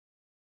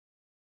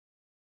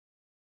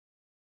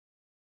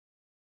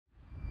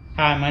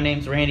Hi, my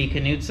name's Randy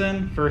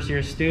Knutson, first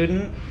year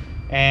student,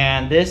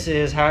 and this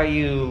is how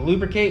you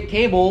lubricate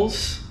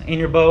cables in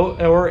your boat,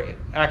 or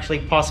actually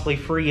possibly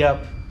free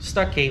up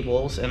stuck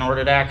cables in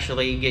order to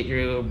actually get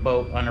your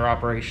boat under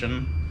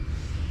operation.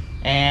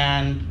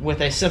 And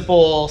with a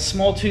simple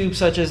small tube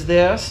such as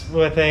this,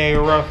 with a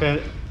rough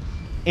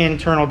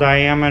internal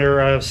diameter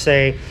of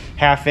say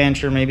 ½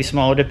 inch or maybe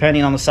smaller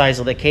depending on the size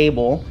of the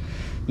cable,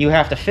 you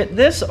have to fit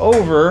this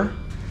over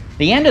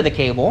the end of the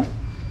cable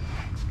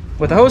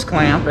with a hose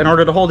clamp in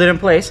order to hold it in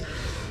place.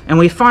 And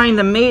we find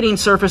the mating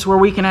surface where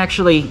we can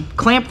actually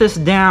clamp this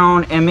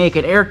down and make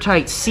an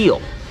airtight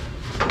seal.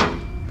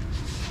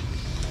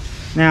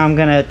 Now I'm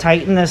going to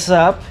tighten this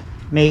up,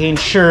 making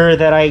sure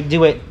that I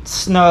do it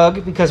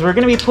snug, because we're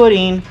going to be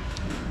putting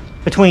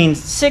between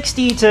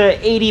 60 to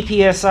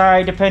 80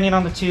 psi depending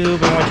on the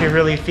tube and what you're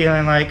really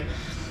feeling like,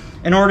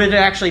 in order to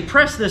actually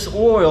press this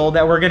oil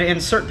that we're going to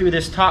insert through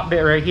this top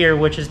bit right here,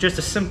 which is just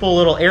a simple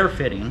little air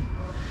fitting.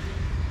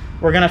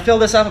 We're going to fill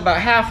this up about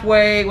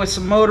halfway with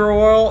some motor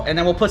oil, and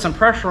then we'll put some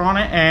pressure on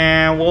it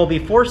and we'll be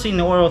forcing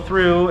the oil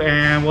through,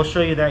 and we'll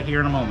show you that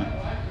here in a moment.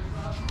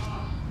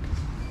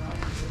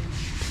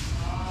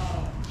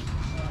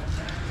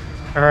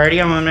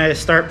 Alrighty, I'm going to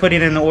start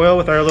putting in the oil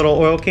with our little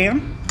oil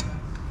can.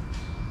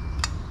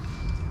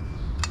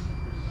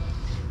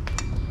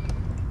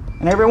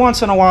 And every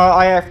once in a while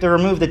I have to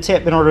remove the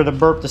tip in order to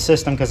burp the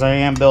system, because I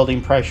am building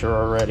pressure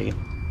already.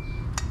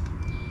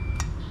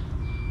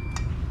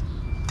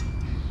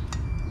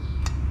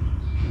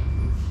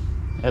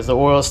 As the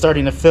oil is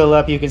starting to fill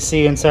up, you can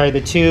see inside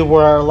the tube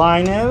where our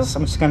line is.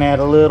 I'm just going to add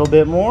a little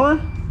bit more.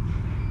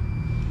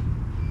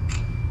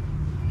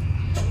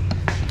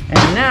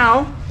 And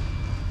now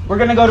we're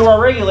going to go to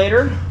our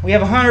regulator. We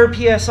have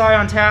 100 psi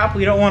on tap.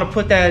 We don't want to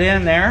put that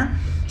in there,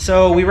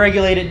 so we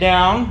regulate it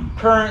down.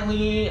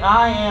 Currently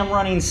I am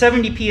running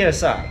 70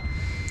 psi.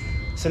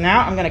 So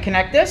now I'm going to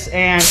connect this,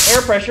 and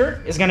air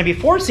pressure is going to be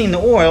forcing the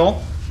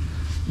oil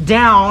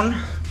down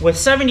with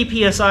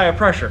 70 psi of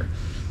pressure.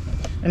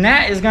 And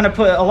that is going to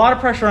put a lot of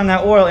pressure on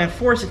that oil and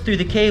force it through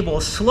the cable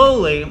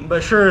slowly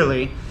but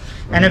surely.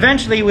 And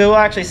eventually we will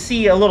actually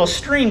see a little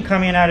stream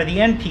coming out of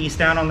the end piece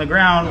down on the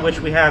ground, which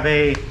we have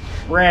a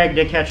rag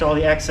to catch all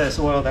the excess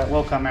oil that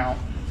will come out.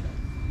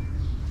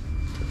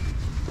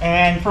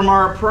 And from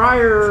our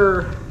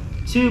prior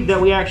tube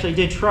that we actually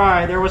did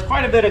try, there was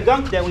quite a bit of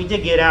gunk that we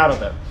did get out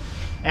of it.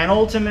 And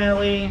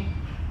ultimately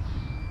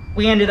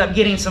we ended up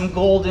getting some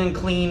golden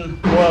clean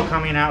oil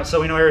coming out, so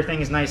we know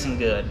everything is nice and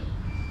good.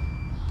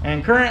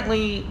 And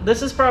currently,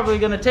 this is probably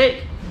going to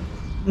take,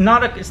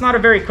 it's not a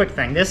very quick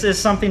thing. This is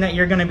something that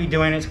you're going to be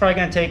doing. It's probably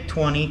going to take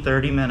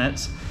 20-30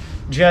 minutes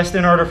just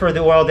in order for the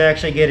oil to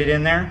actually get it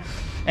in there.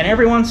 And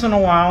every once in a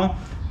while,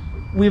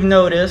 we've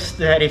noticed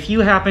that if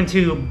you happen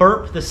to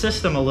burp the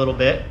system a little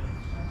bit,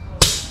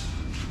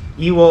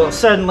 you will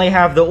suddenly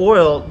have the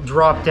oil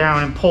drop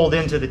down and pulled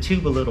into the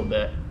tube a little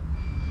bit.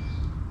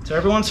 So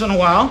every once in a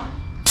while,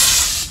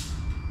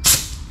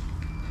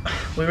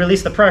 we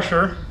release the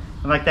pressure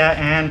like that,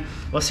 and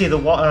we'll see the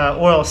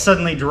oil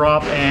suddenly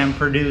drop and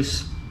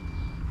produce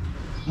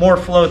more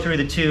flow through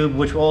the tube,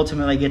 which will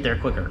ultimately get there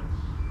quicker.